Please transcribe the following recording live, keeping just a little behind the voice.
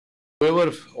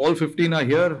Whoever, all 15 are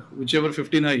here, whichever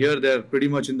 15 are here, they're pretty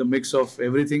much in the mix of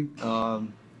everything.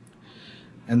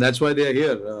 And that's why they are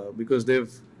here, because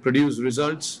they've produced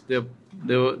results.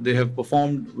 They have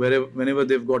performed whenever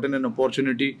they've gotten an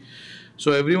opportunity.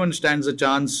 So everyone stands a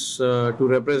chance to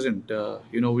represent.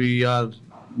 We are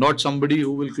not somebody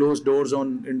who will close doors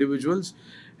on individuals,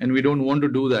 and we don't want to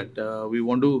do that. We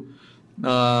want to,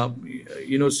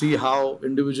 see how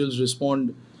individuals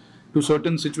respond to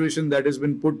certain situation that has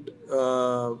been put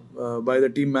by the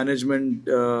team management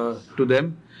to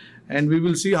them, and we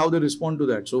will see how they respond to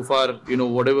that. So far,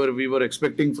 whatever we were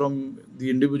expecting from the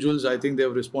individuals, I think they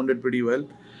have responded pretty well.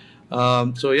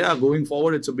 So yeah, going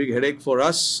forward, it's a big headache for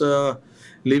us,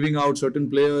 leaving out certain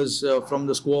players from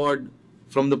the squad,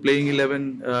 from the playing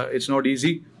 11. It's not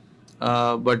easy,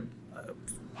 but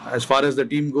as far as the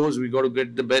team goes, we got to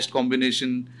get the best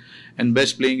combination and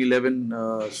best playing 11.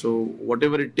 So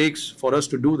whatever it takes for us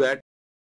to do that,